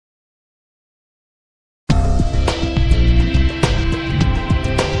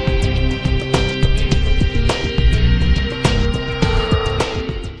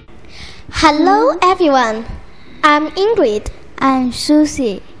Hello everyone, I'm Ingrid. I'm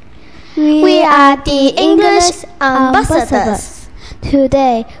Susie. We are the English ambassadors.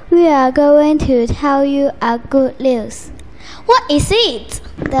 Today we are going to tell you a good news. What is it?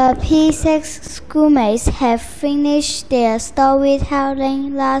 The P.6 schoolmates have finished their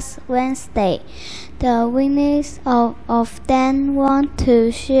storytelling last Wednesday. The winners of them want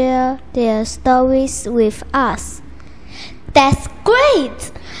to share their stories with us. That's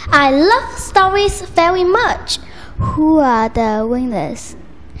great! I love stories very much. Who are the winners?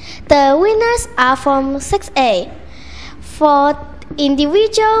 The winners are from 6A. For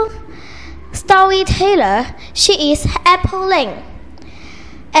individual storyteller, she is Apple Link.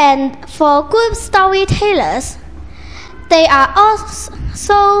 And for group storytellers, they are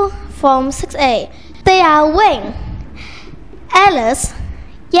also from 6A. They are Wayne, Alice,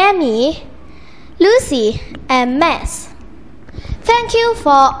 Yami, Lucy, and Max. Thank you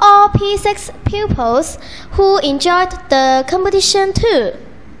for all P6 pupils who enjoyed the competition too.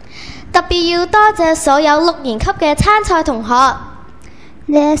 特別要多謝所有6年級嘅參賽同學。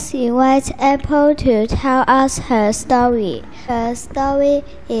Let's invite Apple to tell us her story. Her story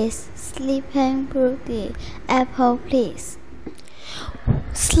is Sleeping Beauty. Apple, please.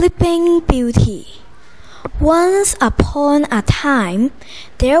 Sleeping Beauty. Once upon a time,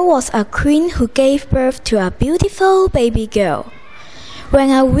 there was a queen who gave birth to a beautiful baby girl. When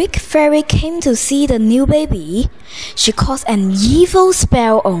a weak fairy came to see the new baby, she cast an evil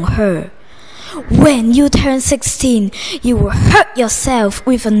spell on her. When you turn 16, you will hurt yourself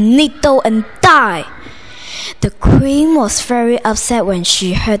with a needle and die. The queen was very upset when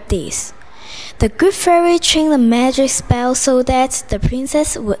she heard this. The good fairy changed the magic spell so that the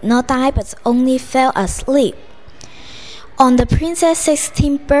princess would not die but only fell asleep. On the princess'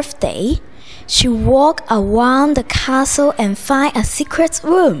 16th birthday, she walked around the castle and found a secret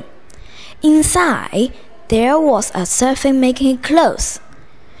room. Inside, there was a servant making clothes.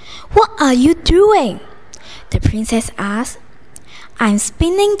 "What are you doing?" the princess asked. "I'm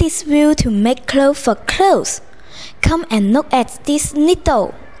spinning this wheel to make clothes for clothes. Come and look at this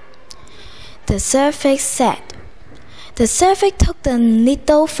needle," the servant said. The servant took the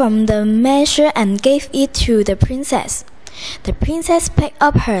needle from the measure and gave it to the princess. The princess picked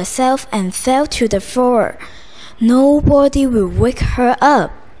up herself and fell to the floor. Nobody will wake her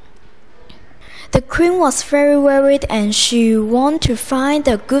up. The queen was very worried and she wanted to find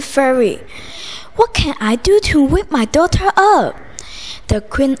the good fairy. "What can I do to wake my daughter up?" the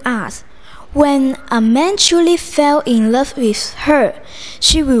queen asked. "When a man truly fell in love with her,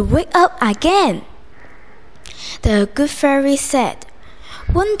 she will wake up again," the good fairy said.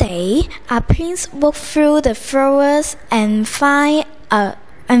 One day, a prince walked through the flowers and find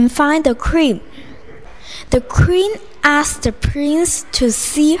the queen. The queen asked the prince to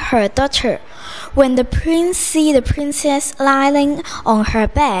see her daughter. When the prince saw the princess lying on her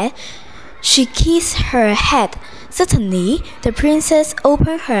bed, she kissed her head. Suddenly, the princess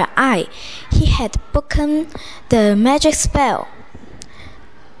opened her eye. He had broken the magic spell.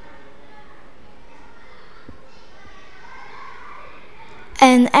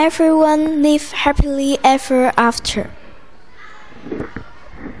 And everyone lived happily ever after.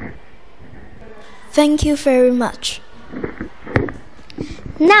 Thank you very much.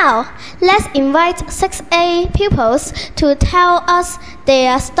 Now, let's invite 6A pupils to tell us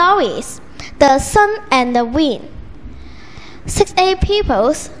their stories. The Sun and the Wind. 6A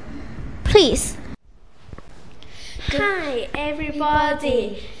pupils, please. Hi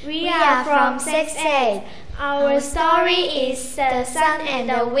everybody, we are from 6A. Our story is The Sun and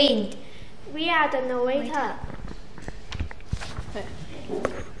the Wind. We are the narrator.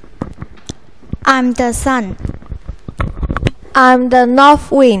 I'm the sun. I'm the north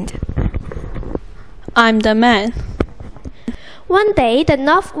wind. I'm the man. One day, the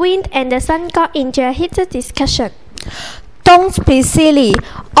north wind and the sun got into a heated discussion. Don't be silly.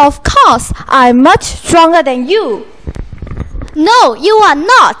 Of course, I'm much stronger than you. No, you are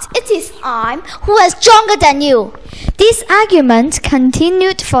not. It is I who is stronger than you. This argument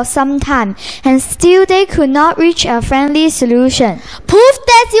continued for some time, and still they could not reach a friendly solution. Prove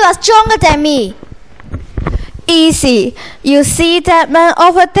that you are stronger than me. Easy. You see that man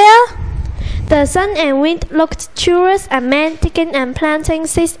over there? The sun and wind looked towards a man digging and planting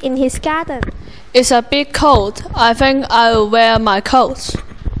seeds in his garden. It's a bit cold. I think I'll wear my coat.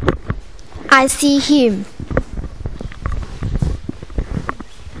 I see him.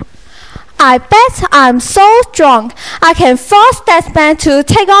 I bet I'm so strong, I can force that man to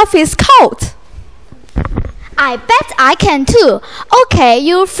take off his coat. I bet I can too. Okay,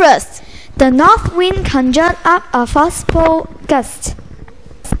 you first. The north wind conjured up a forceful gust.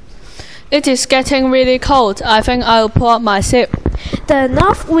 It is getting really cold. I think I'll pull up my suit. The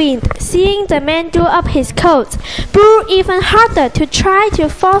north wind, seeing the man do up his coat, blew even harder to try to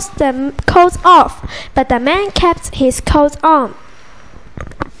force the coat off, but the man kept his coat on.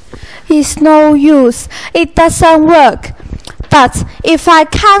 It's no use. It doesn't work. But if I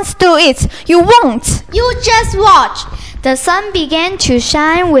can't do it, you won't. You just watch. The sun began to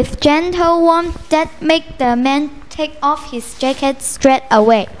shine with gentle warmth that made the man take off his jacket straight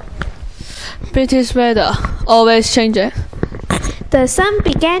away. British weather, always changing. The sun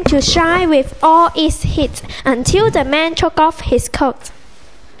began to shine with all its heat until the man took off his coat.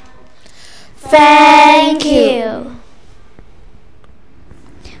 Thank you.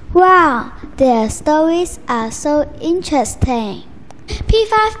 Wow, their stories are so interesting.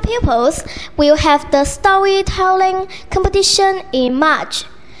 P5 pupils will have the storytelling competition in March.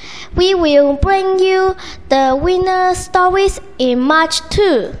 We will bring you the winner stories in March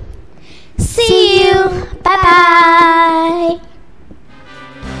too. See you!